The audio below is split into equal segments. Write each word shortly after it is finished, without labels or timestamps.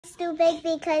too big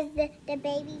because the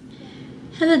baby.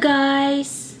 Hello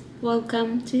guys,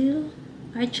 welcome to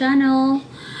our channel.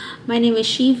 My name is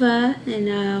Shiva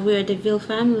and we are the Ville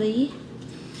family.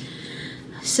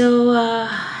 So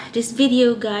this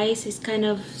video guys is kind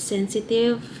of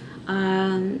sensitive.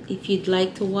 If you'd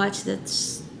like to watch,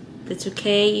 that's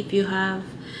okay. If you have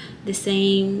the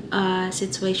same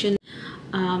situation,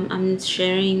 I'm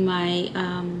sharing my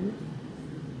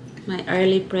my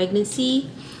early pregnancy.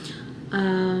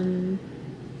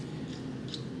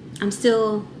 I'm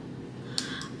still,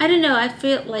 I don't know, I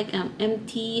feel like I'm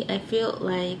empty. I feel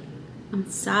like I'm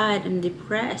sad, I'm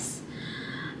depressed.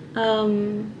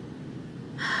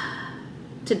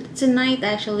 Tonight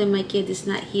actually my kid is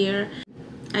not here.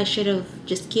 I should have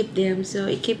just kept them, so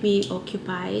it kept me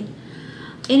occupied.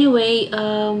 Anyway,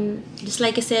 just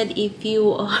like I said, if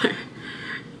you are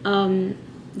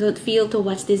don't feel to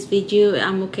watch this video,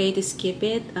 I'm okay to skip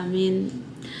it. I mean,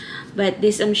 but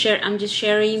this I'm just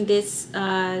sharing this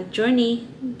journey.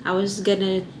 I was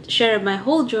gonna share my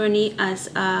whole journey as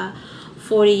a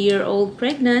 40-year-old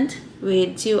pregnant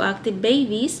with 2 active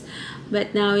babies,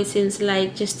 but now it seems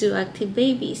like just 2 active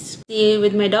babies. See,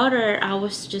 with my daughter I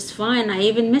was just fine. I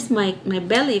even missed my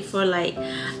belly for like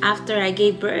after I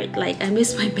gave birth. Like I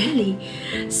missed my belly.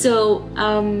 So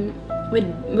with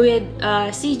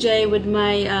CJ, with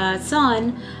my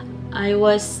son,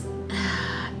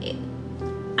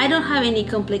 I don't have any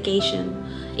complication,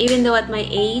 even though at my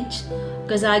age,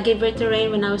 because I gave birth to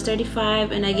Rain when I was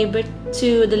 35 and I gave birth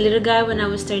to the little guy when I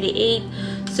was 38.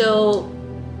 So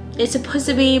it's supposed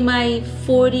to be my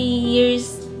 40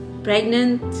 years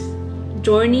pregnant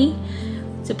journey,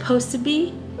 supposed to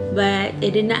be, but it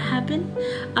did not happen.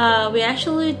 We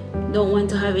actually don't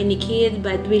want to have any kid,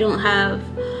 but we don't have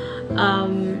I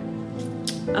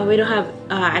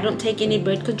don't take any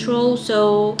birth control,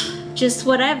 so just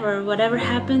whatever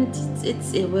happened,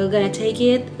 we're gonna take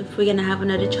it. If we're gonna have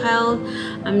another child,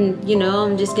 I'm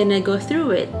just gonna go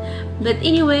through it. But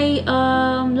anyway,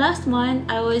 last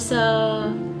month I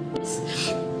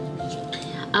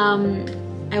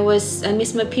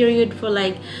missed my period for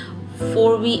like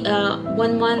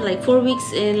 1 month, like 4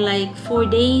 weeks and like 4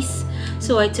 days.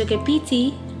 So I took a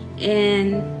PT,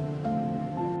 and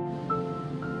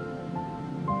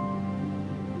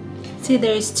see,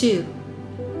 there is two,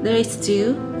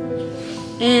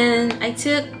 and I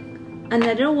took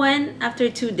another one after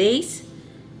 2 days,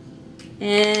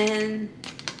 and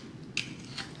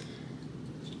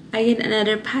I get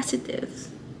another positive.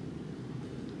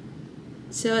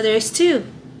 So there's 2.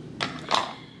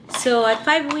 So at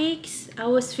 5 weeks I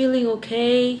was feeling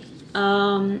okay.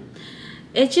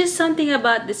 It's just something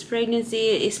about this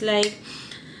pregnancy. It's like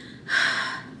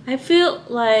I feel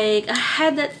like I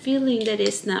had that feeling that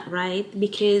it's not right,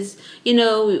 because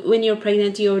when you're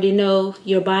pregnant, you already know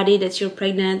your body that you're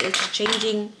pregnant. It's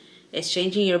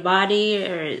changing your body,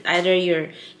 or either your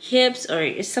hips, or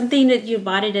it's something that your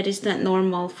body that is not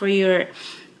normal for your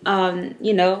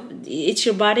it's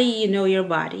your body, your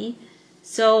body.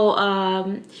 So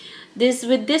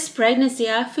with this pregnancy,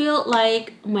 I feel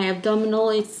like my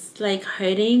abdominal is like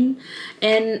hurting,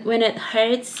 and when it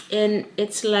hurts, and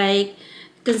it's like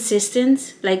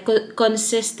consistent, like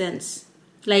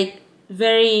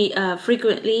very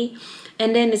frequently,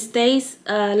 and then it stays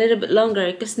a little bit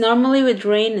longer. Because normally with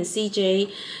Rain and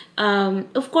CJ,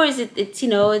 of course it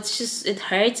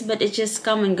hurts, but it just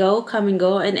come and go,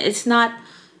 and it's not,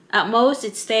 at most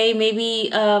it stay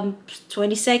maybe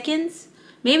 20 seconds,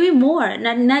 maybe more,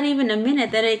 not even a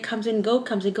minute, that it comes and go.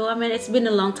 I mean, it's been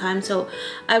a long time, so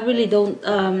I really don't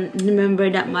remember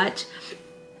that much.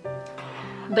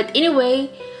 But anyway,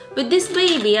 with this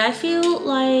baby, I feel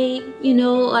like,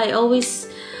 I always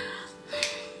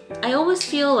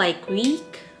feel like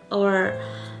weak, or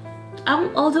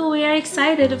although we are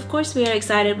excited, of course we are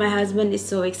excited. My husband is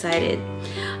so excited.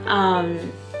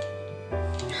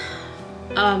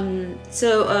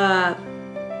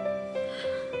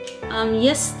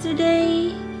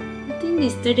 Yesterday, I think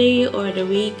yesterday or the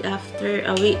week after,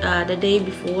 the day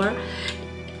before,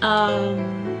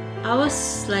 I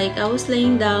was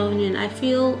laying down, and I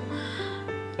feel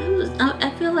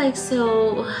like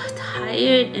so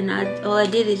tired, and all I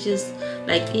did is just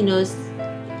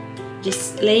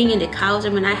just laying in the couch. I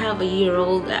mean, I have a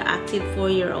year-old, active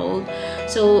 4-year-old,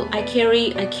 so I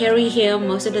carry him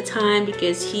most of the time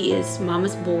because he is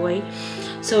mama's boy.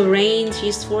 So Rain,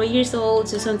 she's 4 years old,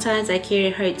 so sometimes I carry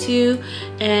her too.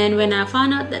 And when I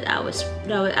found out that I was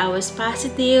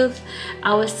positive,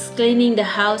 I was cleaning the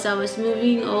house, I was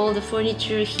moving all the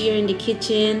furniture here in the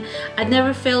kitchen. I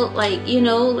never felt like,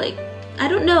 like, I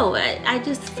don't know, I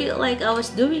just feel like I was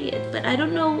doing it, but I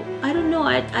don't know, I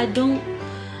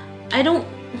don't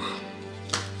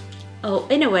Oh,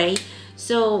 anyway,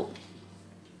 so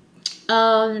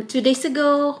 2 days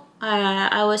ago,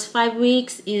 I was 5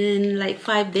 weeks in like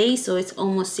 5 days, so it's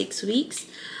almost 6 weeks.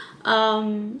 I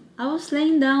was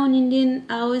laying down and then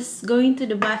I was going to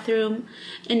the bathroom,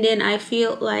 and then I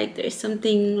feel like there's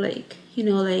something like, you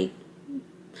know, like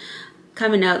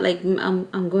coming out, like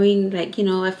I'm going, like, you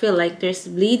know, I feel like there's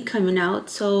bleed coming out.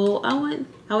 So I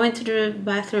went to the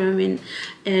bathroom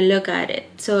and look at it.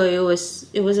 So it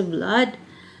was a blood,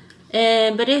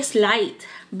 and but it's light,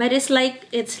 but it's like,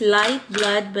 it's light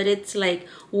blood, but it's like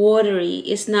watery.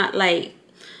 It's not like,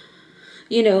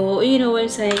 you know what I'm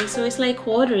saying. So it's like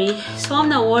watery, so I'm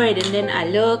not worried. And then I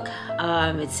look,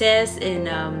 it says in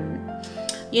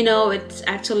you know, it's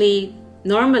actually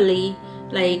normally,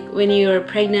 like when you're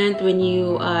pregnant, when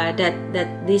you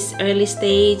that this early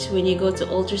stage, when you go to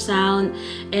ultrasound,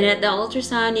 and at the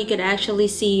ultrasound you could actually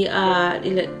see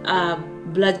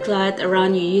blood clot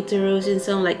around your uterus and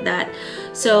something like that.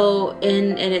 So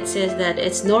and it says that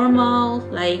it's normal,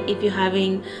 like if you're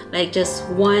having like just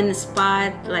one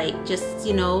spot, like just,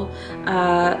 you know,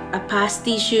 a past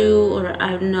tissue, or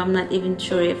I don't know, I'm not even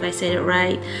sure if I said it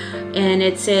right. And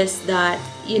it says that,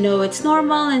 you know, it's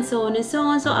normal and so on and so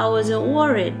on. So I wasn't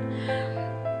worried.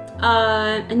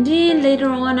 And then later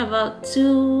on, about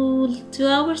two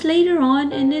hours later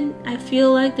on, and then I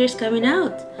feel like there's coming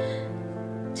out.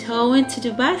 So I went to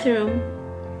the bathroom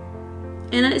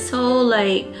and I saw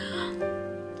like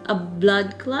a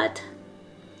blood clot.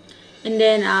 And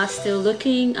then I was still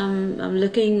looking, I'm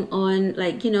looking on,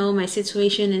 like, you know, my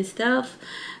situation and stuff.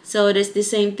 So there's the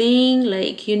same thing,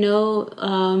 like, you know,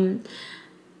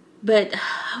 but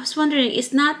I was wondering,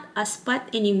 it's not a spot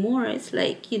anymore. It's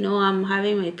like, you know, I'm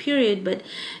having my period, but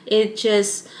it's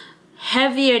just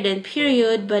heavier than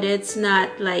period, but it's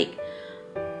not like,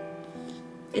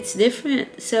 it's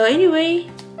different. So anyway,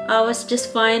 I was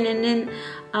just fine. And then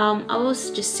I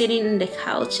was just sitting on the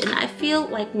couch, and I feel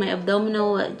like my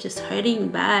abdominal just hurting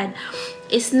bad.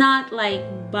 It's not like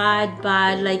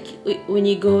bad like when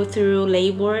you go through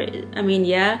labor. I mean,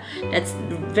 yeah, that's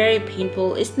very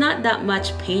painful. It's not that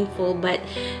much painful, but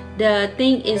the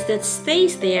thing is that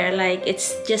stays there, like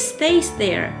it's just stays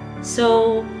there.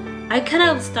 So I kind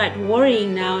of start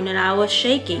worrying now, and I was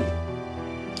shaking.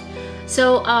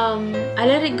 So I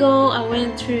let it go. I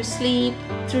went through sleep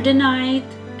through the night,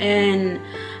 and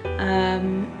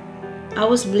I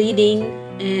was bleeding,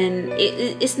 and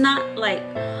it's not like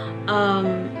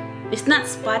it's not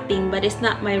spotting, but it's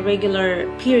not my regular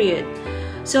period.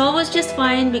 So I was just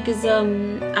fine, because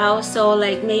I also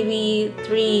like maybe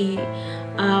 3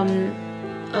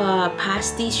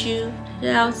 past tissue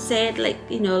that I would say, like,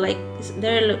 you know, like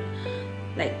they're look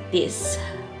like this,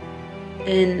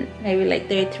 and maybe like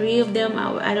there are 3 of them.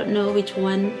 I don't know which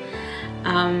one.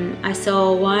 I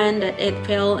saw one that it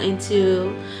fell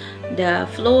into the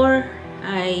floor.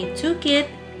 I took it,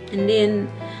 and then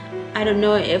I don't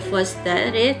know if was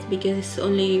that it, because it's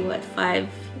only what, 5,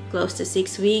 close to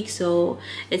 6 weeks. So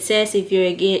it says if you're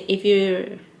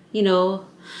you know,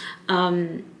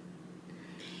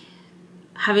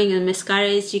 having a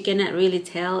miscarriage, you cannot really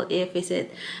tell if it's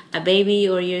a baby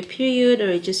or your period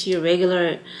or just your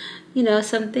regular, you know,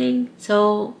 something.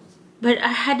 So but I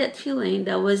had that feeling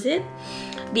that was it,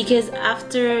 because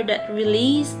after that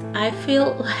release, I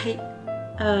feel like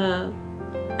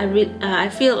I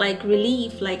feel like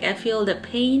relief, like I feel the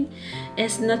pain.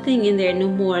 There's nothing in there no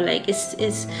more. Like it's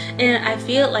and I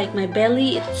feel like my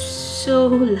belly is so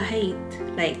light,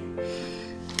 like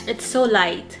it's so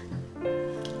light.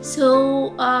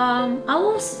 So I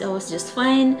was just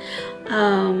fine.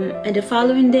 And the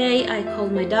following day, I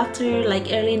called my doctor,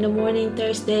 like early in the morning,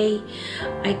 Thursday.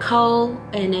 I call,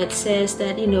 and it says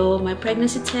that, you know, my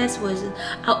pregnancy test was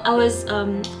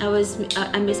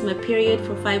I missed my period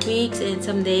for 5 weeks and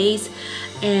some days,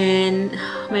 and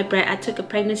I took a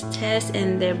pregnancy test,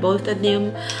 and both of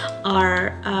them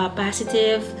are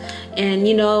positive. And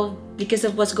you know, because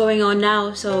of what's going on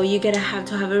now, so you gotta have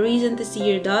to have a reason to see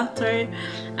your doctor.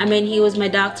 I mean, he was my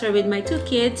doctor with my 2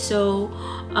 kids, so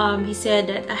he said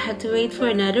that I had to wait for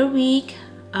another week,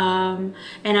 and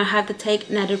I have to take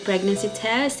another pregnancy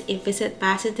test. If it's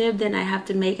positive, then I have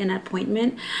to make an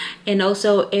appointment, and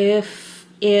also if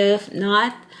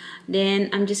not, then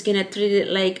I'm just gonna treat it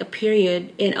like a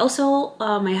period. And also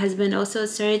my husband also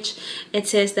searched. It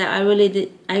says that I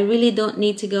really don't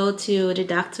need to go to the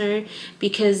doctor,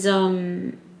 because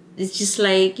it's just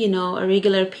like, you know, a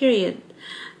regular period.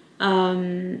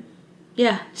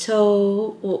 Yeah,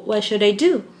 so what should I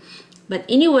do? But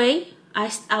anyway, I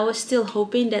was still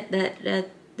hoping that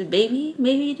the baby,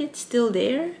 maybe it's still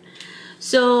there.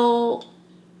 So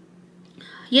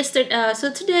yesterday, so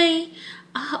today,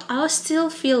 I still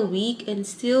feel weak and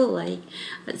still like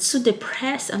so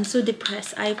depressed. I'm so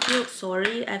depressed. I feel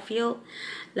sorry. I feel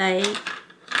like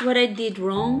what I did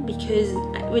wrong, because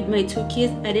with my two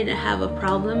kids I didn't have a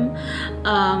problem.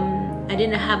 I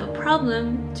didn't have a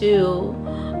problem to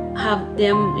have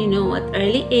them, you know, at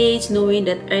early age, knowing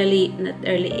that early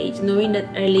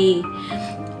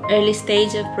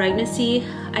stage of pregnancy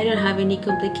I don't have any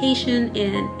complication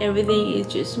and everything is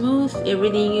just smooth,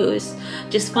 everything is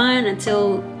just fine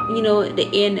until, you know, the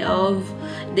end of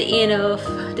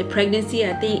the pregnancy.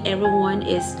 I think everyone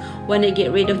is want to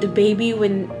get rid of the baby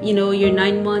when, you know, you're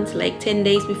 9 months, like 10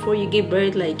 days before you give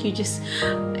birth. Like it just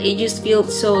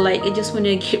feels so like I just want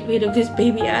to get rid of this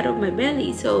baby out of my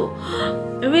belly. So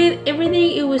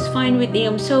everything, it was fine with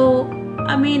them. So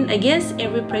I mean, I guess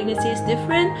every pregnancy is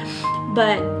different,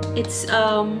 but it's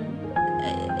I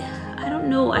don't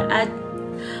know, I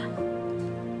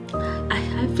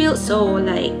feel so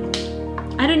like,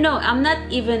 I don't know, I'm not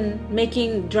even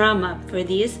making drama for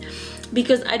this,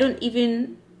 because I don't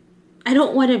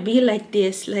want to be like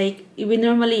this. Like we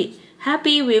normally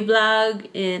happy, we vlog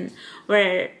and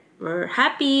we're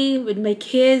happy with my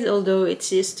kids, although it's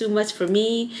just too much for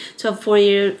me to have a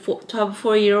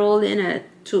 4-year-old and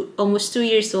almost 2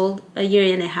 years old, a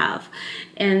year and a half,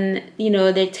 and you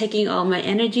know, they're taking all my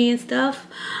energy and stuff.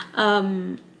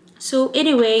 So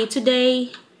anyway,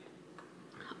 today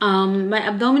my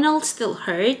abdominal still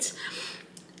hurts,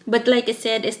 but like I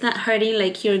said, it's not hurting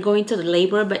like you're going to the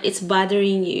labor, but it's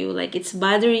bothering you. Like it's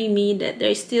bothering me that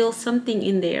there's still something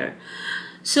in there.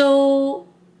 So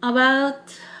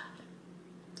about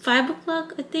 5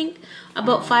 o'clock, I think,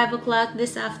 about 5 o'clock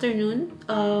this afternoon,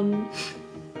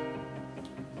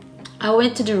 I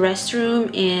went to the restroom,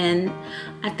 and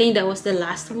I think that was the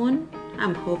last one.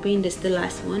 I'm hoping this is the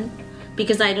last one,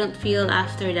 because I don't feel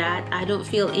after that, I don't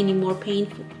feel any more pain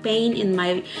in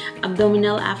my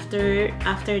abdominal after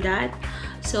that.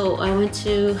 So I went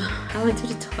to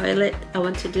the toilet. I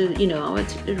went to the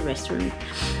restroom,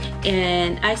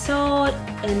 and I saw it,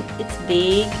 and it's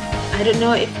big. I don't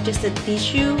know if just a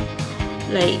tissue,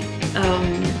 like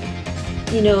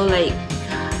you know, like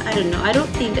I don't know. I don't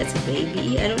think that's a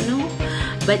baby. I don't know,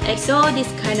 but I saw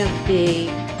this kind of big.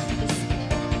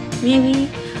 Maybe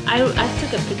I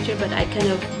took a picture, but I kind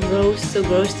of so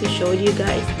gross to show you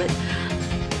guys. But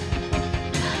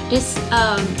this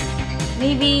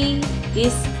maybe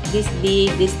this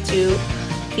big, this 2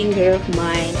 finger of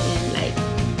mine, and like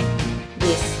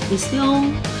this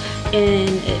long, and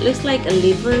it looks like a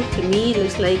liver to me. It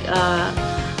looks like a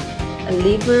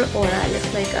liver, or it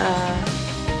looks like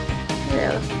what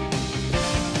else?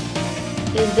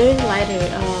 Is there lighter?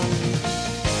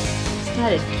 It's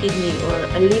not a kidney or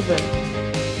a liver.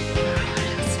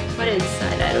 What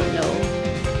inside? I don't know.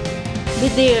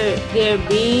 But they're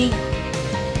big.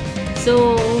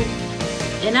 So,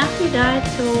 and after that,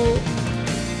 so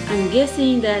I'm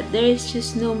guessing that there is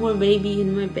just no more baby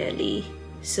in my belly.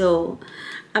 So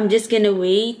I'm just gonna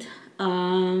wait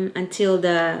until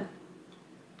the,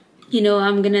 you know,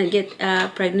 I'm gonna get a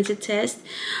pregnancy test.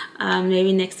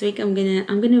 Maybe next week. I'm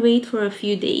gonna wait for a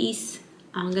few days.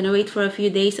 I'm gonna wait for a few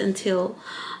days until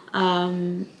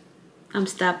I'm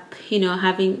stop, you know,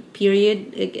 having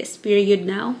period. I guess period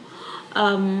now.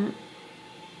 I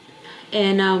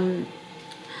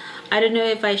don't know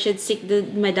if I should seek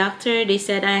my doctor. They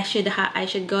said I should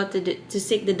go to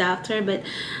seek the doctor, but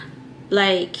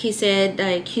like he said,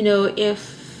 like, you know,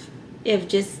 if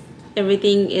just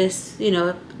everything is, you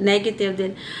know, negative,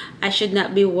 then I should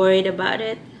not be worried about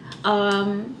it.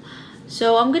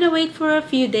 So I'm gonna wait for a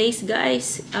few days,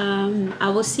 guys. I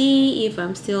will see if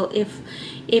I'm still, if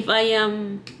I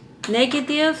am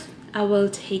negative, I will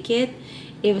take it.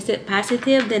 If it's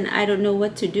positive, then I don't know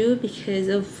what to do, because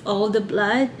of all the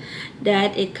blood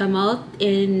that it come out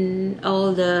in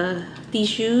all the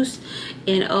tissues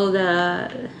and all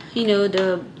the, you know,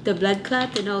 the blood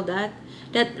clot and all that.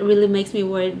 That really makes me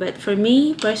worried. But for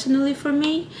me, personally,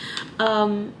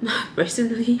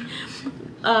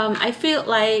 I feel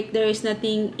like there is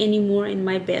nothing anymore in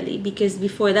my belly, because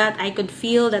before that I could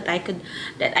feel that I could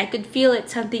feel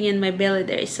it, something in my belly.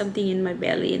 There is something in my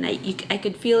belly, and I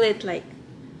could feel it, like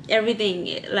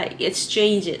everything, like it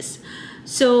changes.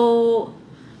 So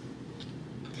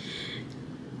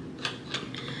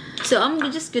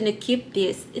I'm just gonna keep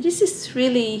this. This is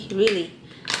really,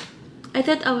 I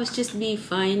thought I was just be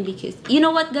fine, because you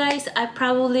know what, guys, I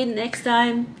probably next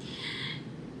time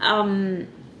I'm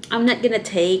not gonna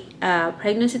take a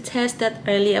pregnancy test that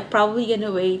early. I'm probably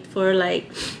gonna wait for like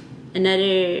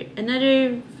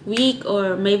another week,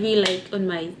 or maybe like on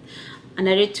my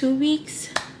another 2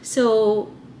 weeks.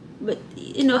 So, but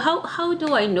you know, how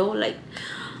do I know, like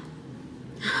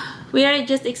we are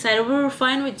just excited. We were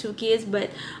fine with 2 kids, but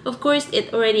of course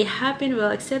it already happened.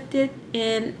 We'll accept it,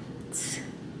 and it's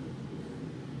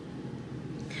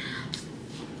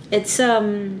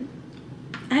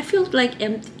I feel like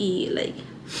empty, like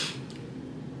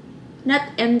not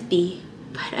empty,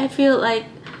 but I feel like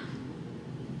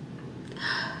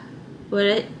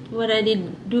what I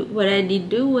did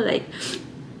do, like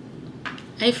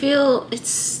I feel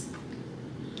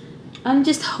I'm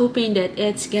just hoping that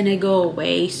it's gonna go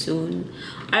away soon.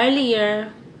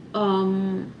 Earlier,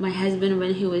 my husband,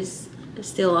 when he was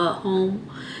still at home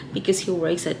because he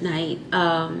works at night,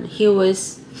 he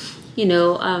was, you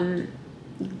know,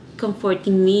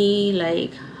 comforting me,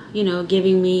 like, you know,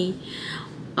 giving me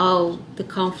all the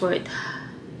comfort,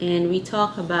 and we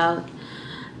talk about,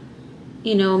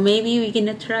 you know, maybe we're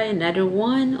gonna try another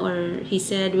one, or he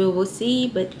said we will see,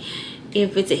 but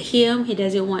if it's him, he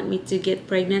doesn't want me to get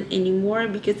pregnant anymore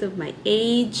because of my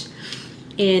age,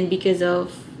 and because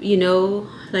of, you know,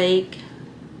 like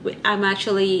I'm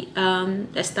actually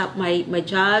I stopped my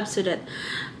job so that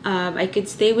I could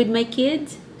stay with my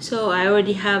kids. So I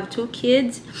already have 2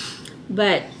 kids,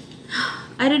 but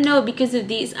I don't know, because of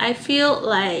these I feel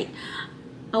like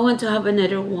I want to have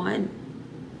another one,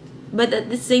 but at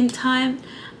the same time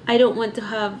I don't want to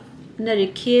have another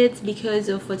kids because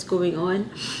of what's going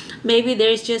on. Maybe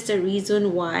there's just a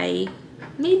reason why,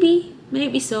 maybe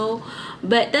so,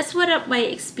 but that's what my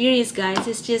experience, guys.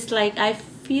 It's just like I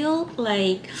feel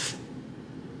like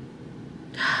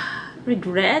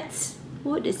regrets.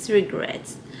 What is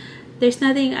regrets? There's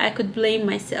nothing I could blame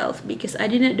myself because I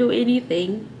didn't do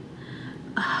anything.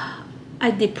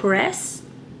 I depressed,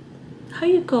 how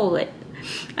you call it,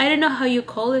 I don't know how you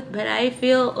call it, but I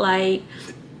feel like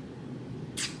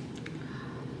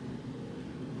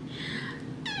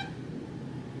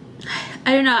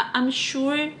I don't know. I'm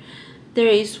sure there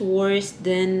is worse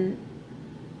than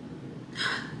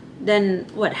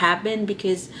what happened,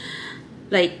 because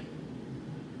like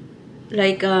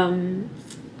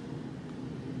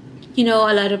you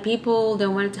know, a lot of people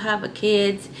don't want to have a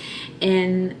kid,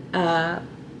 and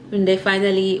when they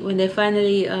finally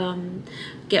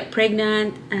get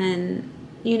pregnant, and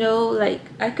you know, like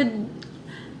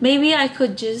maybe I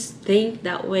could just think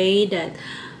that way, that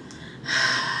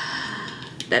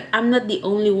I'm not the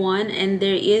only one, and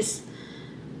there is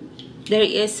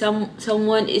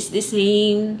someone is the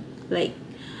same, like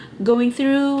going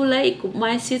through like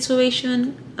my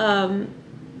situation.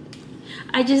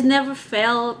 I just never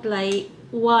felt like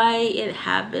why it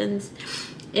happens,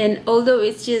 and although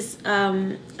it's just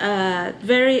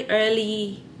very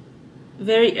early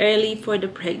for the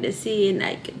pregnancy, and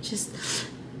I could just,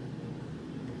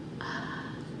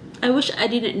 I wish I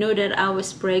didn't know that I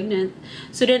was pregnant,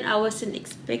 so then I wasn't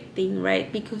expecting, right?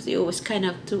 Because it was kind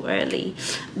of too early.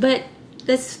 But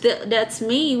that's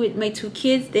me with my 2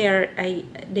 kids. They're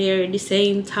the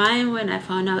same time when I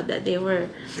found out that they were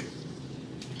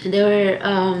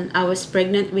I was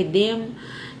pregnant with them,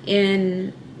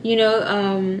 and you know,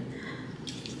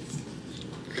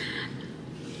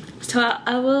 so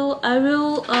I will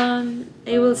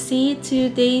see 2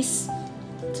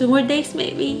 more days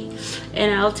maybe,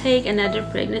 and I'll take another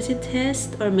pregnancy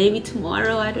test, or maybe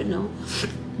tomorrow, I don't know.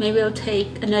 Maybe I'll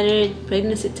take another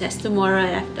pregnancy test tomorrow.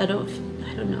 I don't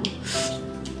know,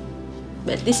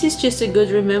 but this is just a good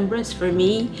remembrance for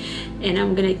me, and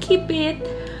I'm gonna keep it.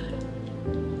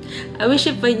 I wish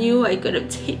if I knew I could have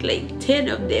taken like 10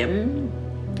 of them,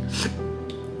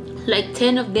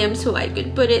 so I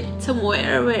could put it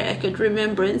somewhere where I could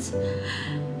remembrance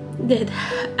that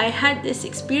I had this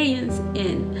experience.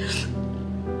 And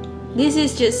this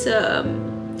is just I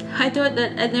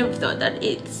never thought that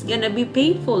it's gonna be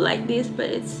painful like this, but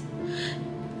it's,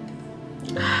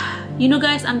 you know,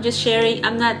 guys, I'm just sharing.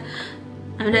 I'm not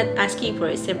asking for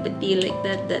a sympathy like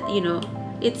that, you know,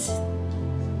 it's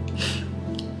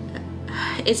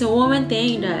a woman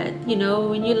thing that, you know,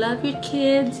 when you love your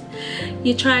kids,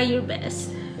 you try your best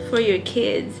for your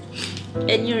kids,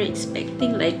 and you're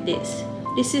expecting like this.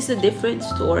 This is a different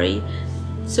story.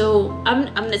 So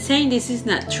I'm not saying this is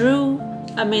not true.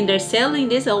 I mean, they're selling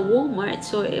this at Walmart,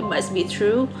 so it must be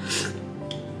true,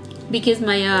 because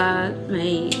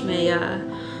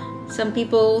some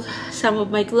people, some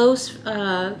of my close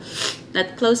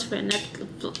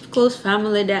close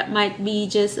family, that might be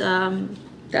just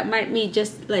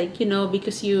like, you know,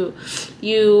 because you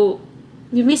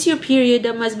miss your period,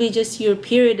 that must be just your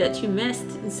period that you missed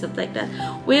and stuff like that.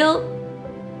 Well,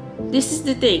 this is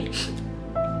the thing.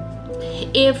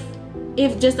 If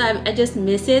I just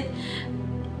miss it,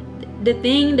 the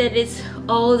thing that is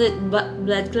all the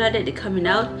blood clot that is coming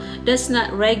out, that's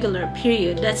not regular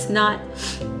period. That's not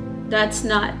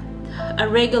a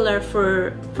regular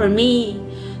for me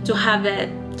to have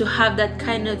that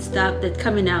kind of stuff that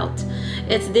coming out.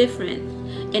 It's different.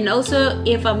 And also,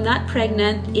 if I'm not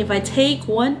pregnant, if I take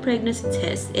one pregnancy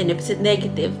test and if it's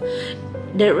negative,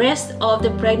 the rest of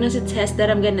the pregnancy test that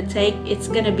I'm gonna take, it's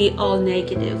gonna be all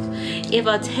negative. If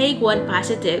I take one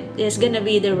positive, it's gonna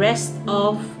be the rest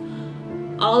of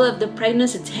all of the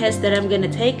pregnancy tests that I'm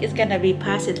gonna take is gonna be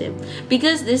positive,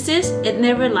 because it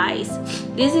never lies.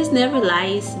 This is never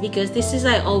lies, because this is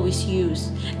I always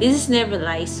use. This is never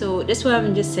lies. So that's why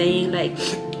I'm just saying, like,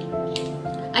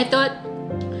 I thought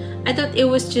it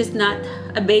was just not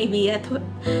a baby.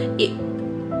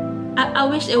 I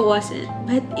wish it wasn't,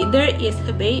 but there is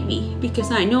a baby,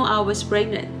 because I know I was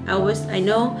pregnant. I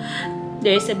know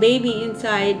there's a baby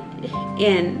inside,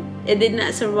 and it did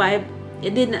not survive.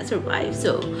 It did not survive.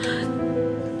 So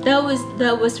that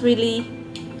was really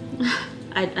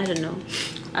I don't know.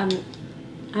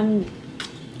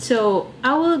 So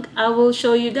I will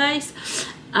show you guys.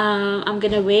 I'm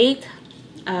gonna wait.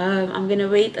 I'm gonna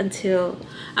wait until,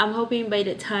 I'm hoping by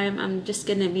the time I'm just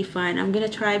gonna be fine. I'm gonna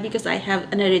try, because I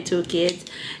have another 2 kids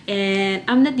and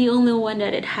I'm not the only one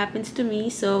that it happens to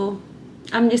me. So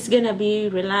I'm just gonna be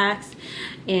relaxed,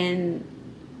 and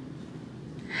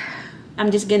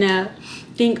I'm just gonna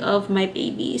think of my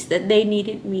babies, that they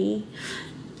needed me.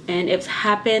 And if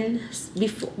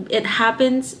it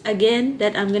happens again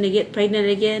that I'm gonna get pregnant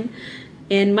again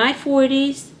in my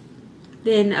 40s,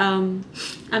 then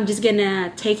I'm just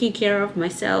gonna taking care of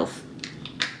myself.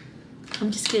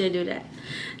 I'm just gonna do that.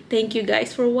 Thank you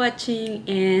guys for watching,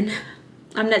 and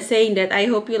I'm not saying that I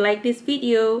hope you like this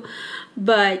video,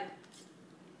 but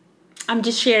I'm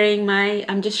just sharing my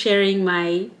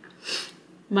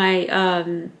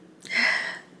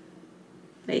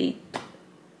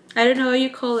I don't know how you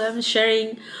call it. I'm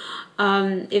sharing.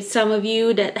 If some of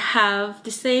you that have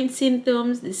the same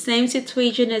symptoms, the same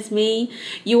situation as me,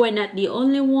 you are not the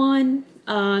only one.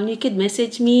 You could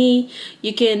message me.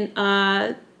 You can,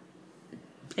 I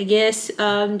guess,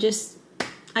 just,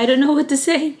 I don't know what to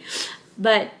say.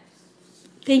 But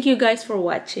thank you guys for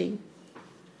watching.